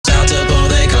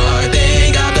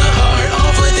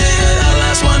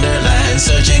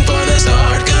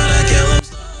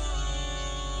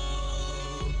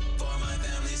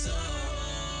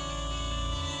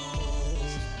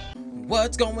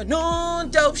What's going on,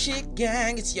 dope shit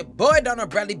gang? It's your boy Donald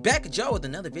Bradley back at y'all with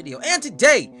another video, and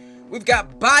today we've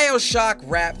got BIOSHOCK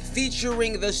rap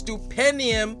featuring the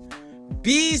Stupendium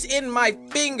Bees in My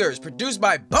Fingers, produced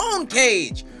by Bone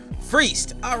Cage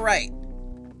Freeced. All right,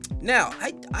 now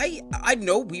I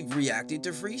know we've reacted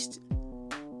to Freeced,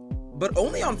 but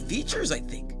only on features, I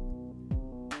think,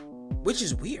 which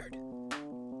is weird.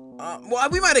 Well,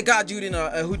 we might have got dude in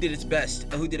who did it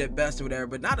best or whatever,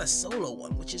 but not a solo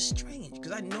one, which is strange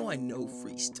because I know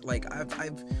Freeced. Like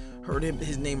I've heard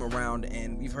his name around,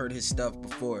 and we've heard his stuff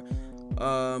before.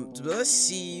 So let's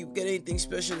see, get anything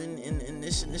special in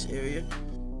this area?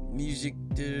 Music,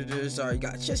 sorry,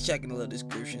 just checking a little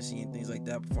description, seeing things like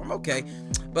that before. I'm okay,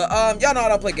 but y'all know I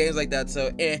don't play games like that, so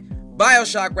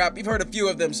BIOSHOCK rap. We've heard a few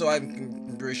of them, so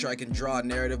I'm pretty sure I can draw a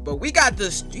narrative. But we got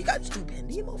this. You got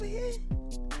Stupendium over here.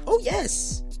 Oh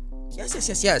yes.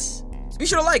 Yes. Be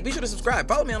sure to like, be sure to subscribe,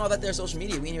 follow me on all that there social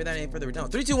media. We ain't here without any further ado.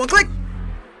 3, 2, 1, click.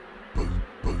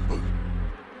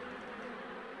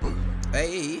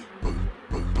 Hey.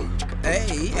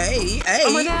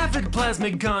 I'm an avid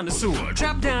plasmic connoisseur,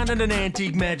 trapped down in an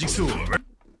antique magic sewer.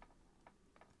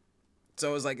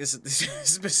 So it's like this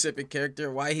specific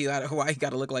character. Why he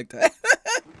gotta look like that?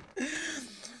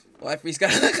 Why Freeced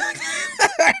gotta look like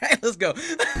that? Alright, let's go.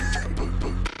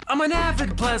 I'm an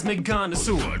avid plasmic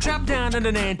connoisseur, trapped down in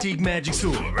an antique magic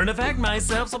sewer, and I've hacked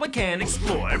myself so I can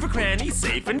explore every cranny,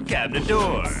 safe, and cabinet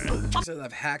door. Says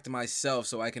I've hacked myself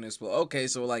so I can explore. Okay,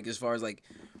 so like as far as like,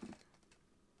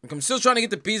 I'm still trying to get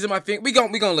the bees in my finger. We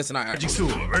gonna listen. All right. Magic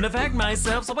sewer, and I've hacked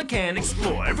myself so I can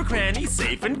explore every cranny,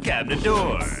 safe, and cabinet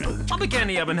door. I'll be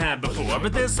candy I've been had before,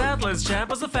 but this atlas chap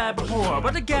was a fab before.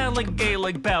 But a Gallic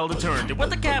Gaelic bell to turn to with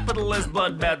the capitalist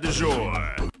bloodbath du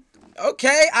jour.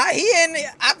 Okay,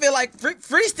 I feel like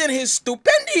Freeced in his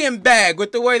Stupendium bag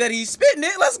with the way that he's spitting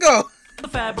it. Let's go. The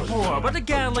fab before, but a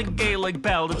Gallic Gaelic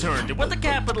bell to turn to with the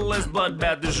capitalist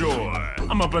bloodbath du jour.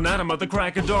 I'm up and at 'em at the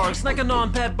crack of dawn, snacking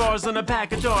on pet bars and a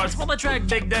pack of darts while I track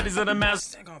big daddies in a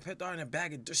mess. Snack on pet dart in a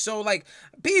bag of. So like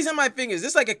bees in my fingers.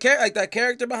 This like like that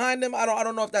character behind him. I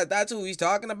don't know if that's who he's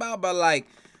talking about, but like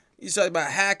he's talking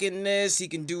about hacking this. He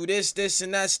can do this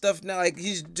and that stuff now. Like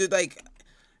he's just like.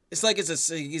 It's like he's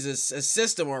a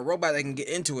system or a robot that can get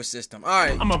into a system. All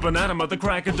right. I'm up and at 'em at the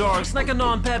crack of dawn, snacking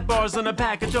on pet bars and a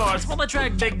pack of darts while I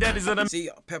track big daddies in a. See,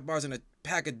 pet bars and a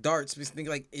pack of darts. We think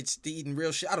like it's eating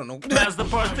real shit. I don't know. That's the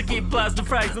parts to keep blasting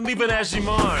frags and leaving ashy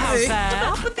marks. How's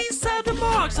that? But with these sad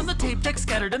remarks on the tape deck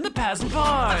scattered in the passing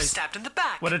parts. I'm stabbed in the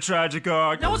back. What a tragic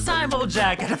arc. Now it's time, old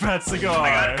Jack, and a fat cigar.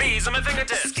 I got bees on my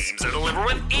fingertips. Schemes that deliver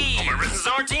with ease. All my writtens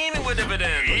are teeming with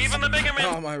dividends. Even the bigger men.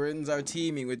 All my writtens are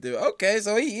teeming with the. Okay,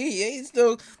 so he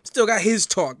still got his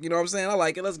talk. You know what I'm saying? I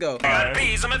like it. Let's go. I got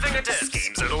bees on my fingertips.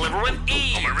 Schemes that deliver with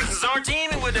ease. All my writtens are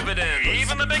teeming with dividends.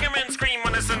 Even the bigger men scream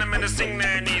when I send a menacing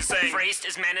man. He's saying, Freeced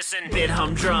is menacing. Bit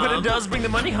humdrum, but it does bring the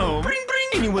money home. Bring.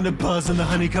 Anyone a buzz in the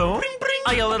honeycomb. Bring.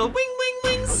 Are you a little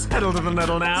wings? Pedal to the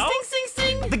metal now.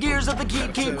 Sting. The gears of the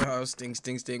keep. Oh, sting,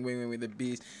 wing with the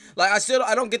bees. Like I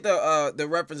don't get the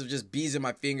reference of just bees in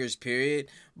my fingers, period.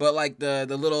 But like the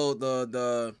little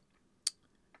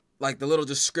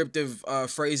descriptive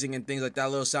phrasing and things like that,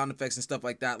 little sound effects and stuff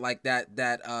like that,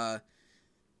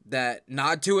 that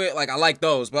nod to it. Like I like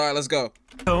those. But all right, let's go.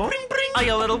 Bring. Are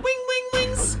you a little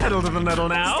wings? Pedal to the metal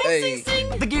now. Hey.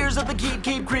 The gears of the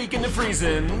keep creaking and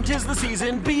freezing. 'Tis the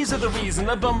season, bees are the reason.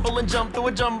 I bumble and jump through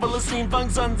a jumble of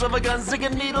steampunk sons of a gun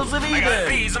sticking needles of Eden. I got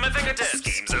bees on my fingertips.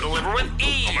 Schemes that deliver with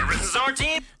ease. All my writtens are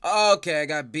team. Okay, I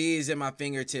got bees in my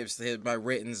fingertips. My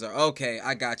writtens are okay.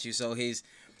 I got you. So he's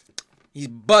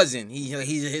buzzing.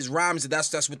 His rhymes.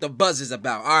 That's what the buzz is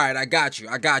about. All right, I got you.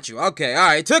 Okay, all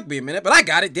right. It took me a minute, but I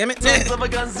got it. Damn it. Sons of a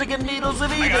gun sticking needles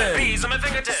of Eden. I got bees on my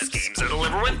fingertips. Schemes that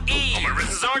deliver with ease. All my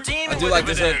writtens are teaming. I do like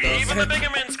this hook though. Even the bigger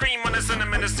men scream when I send a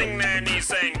menacing man. He's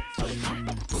saying,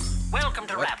 "Welcome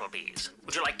to Rapplebees.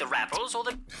 Would you like the rapples or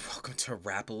the?" Welcome to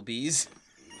Rapplebees.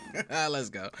 Let's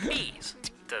go. Bees.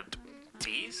 The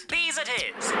bees? Bees it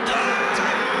is.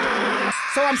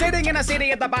 So I'm sitting in a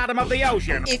city at the bottom of the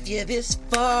ocean. If you're this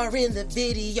far in the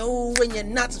video and you're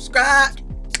not subscribed,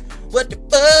 what the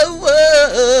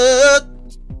fuck?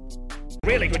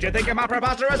 Really, could you think of my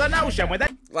preposterous a notion with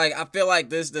it? Like, I feel like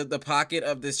the pocket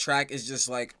of this track is just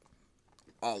like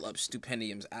all up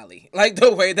Stupendium's alley. Like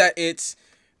the way that it's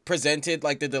presented,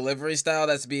 like the delivery style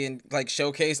that's being like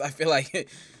showcased. I feel like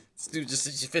this dude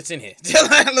just fits in here.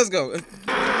 Let's go.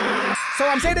 So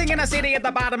I'm sitting in a city at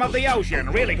the bottom of the ocean.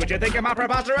 Really, could you think of my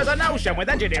preposterous a notion? With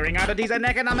engineering oddities and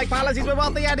economic policies with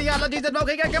wealthy ideologies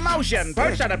invoking a commotion.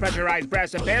 Perched on a pressurized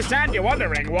precipice, and you're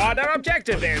wondering what our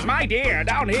objective is. My dear,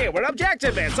 down here we're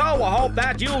objectivists. So I hope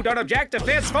that you don't object to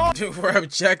fits for. We're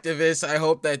objectivists. I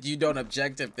hope that you don't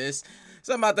object to this.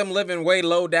 Something about them living way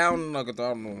low down, like, I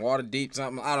don't know, water deep,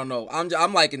 something. I don't know.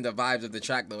 I'm liking the vibes of the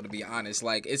track though, to be honest.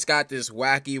 Like, it's got this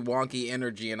wacky, wonky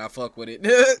energy, and I fuck with it.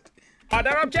 What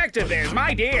our objective is,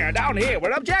 my dear, down here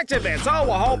we're objectivists. So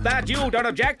I hope that you don't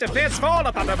object to fits fall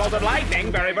of thunderbolt and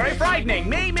lightning. Very, very frightening.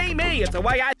 Me, it's the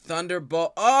way I...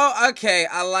 Thunderbolt. Oh, okay.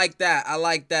 I like that. I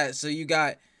like that. So you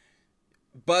got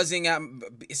buzzing out.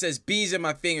 It says bees in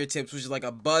my fingertips, which is like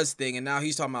a buzz thing. And now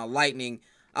he's talking about lightning.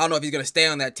 I don't know if he's going to stay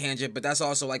on that tangent, but that's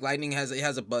also like lightning has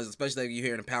a buzz, especially like you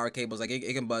hear in the power cables. Like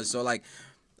it can buzz. So like,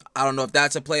 I don't know if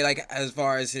that's a play, like, as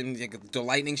far as him, like, the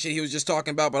lightning shit he was just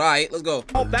talking about, but alright, let's go.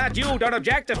 Hope that you don't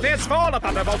object to fits fall of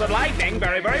thunderbolt and lightning.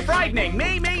 Very, very frightening.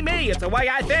 Me, it's the way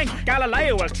I think.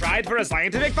 Galileo was tried for his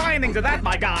scientific findings, and that,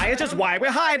 my guy, is just why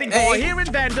we're hiding. For here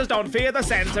inventors don't fear the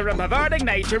censor, and perverting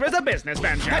nature is a business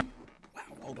venture. Wow,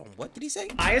 hold on, what did he say?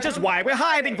 It's just why we're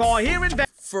hiding.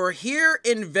 For here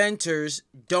inventors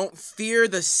don't fear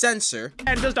the censor.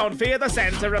 Inventors don't fear the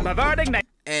censor, and perverting nature.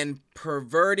 And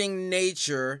perverting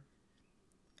nature,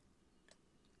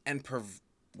 and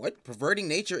perverting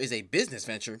nature is a business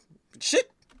venture.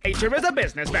 Shit. Nature is a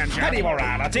business venture. Petty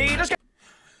morality.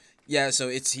 Yeah, so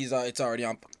it's already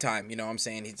on time. You know what I'm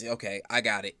saying? He's okay. I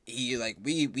got it. He like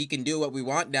we can do what we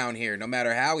want down here, no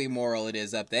matter how immoral it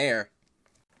is up there.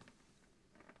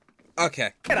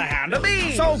 Okay. Get a hand of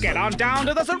bees. So get on down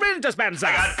to the syringe dispenser.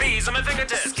 I got bees on my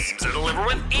fingertips. Schemes that deliver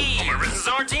with ease. My wrists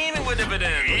are teeming with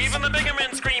dividends. Even the bigger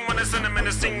men scream when I send them in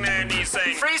to sing their knees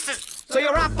saying, Freeced. So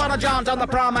you're up on a jaunt on the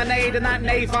promenade, and that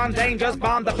knave Fontaine just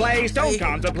bombed the place. Don't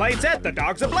contemplate, set the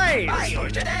dogs ablaze. By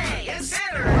yours today,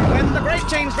 etc. When the great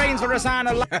change reigns for a sign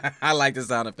of life. I like the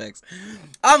sound effects.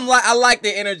 I like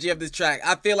the energy of this track.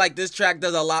 I feel like this track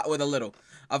does a lot with a little.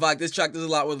 I feel like this track does a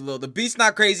lot with a little. The beat's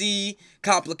not crazy,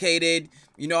 complicated,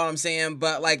 you know what I'm saying?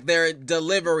 But like their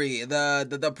delivery,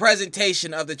 the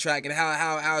presentation of the track and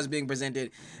how it's being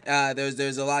presented,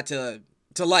 there's a lot to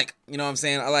like, you know what I'm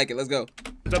saying? I like it. Let's go.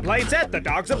 The plate set, the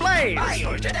dogs ablaze. By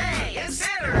yours today,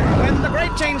 etc. When the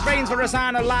great change reigns for a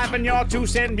sign of life, and you're 2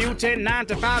 cent mutant 9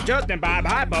 to 5, just imbibe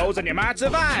hypos and you might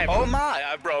survive. Oh my,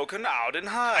 I've broken out in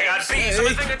high. I got bees on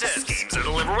my fingertips. Schemes that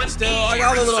deliver with still, I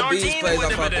got the little bees plays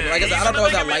I'm fucking. Like I said, I don't know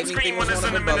if that lightning thing was one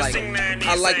of them, but like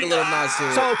I like the little nods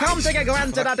too. So come take a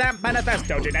glance at our damp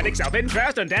manifesto, genetic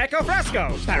self-interest and deco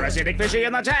frescoes. Parasitic fishy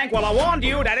in the tank. Well, I warned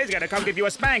you, Daddy's gonna come give you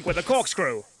a spank with a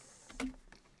corkscrew.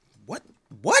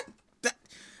 What?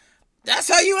 That's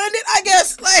how you end it, I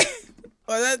guess. Like,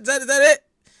 oh, that it?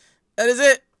 That is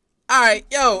it. All right,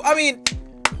 yo. I mean,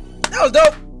 that was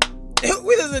dope.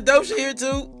 We listen to dope shit here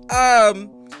too. I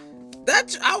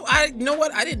you know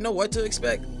what? I didn't know what to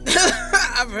expect.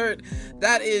 I've heard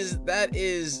that's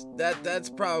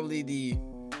probably the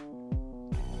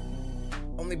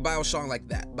only BioShock song like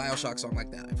that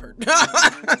I've heard.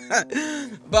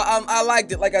 But I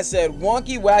liked it. Like I said,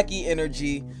 wonky, wacky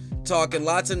energy. Talking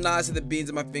lots of nods to the beans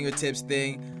at my fingertips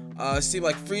thing. Seemed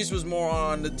like Freeced was more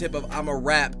on the tip of I'm a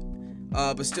rap,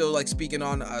 but still like speaking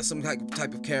on some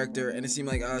type of character, and it seemed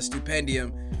like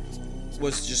Stupendium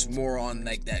was just more on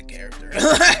like that character.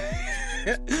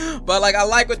 But like I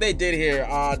like what they did here.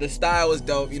 The style was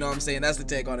dope, you know what I'm saying? That's the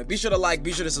take on it. Be sure to like,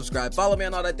 be sure to subscribe, follow me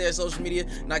on all that there social media,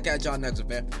 and I'll catch y'all next one,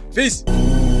 fam. Peace.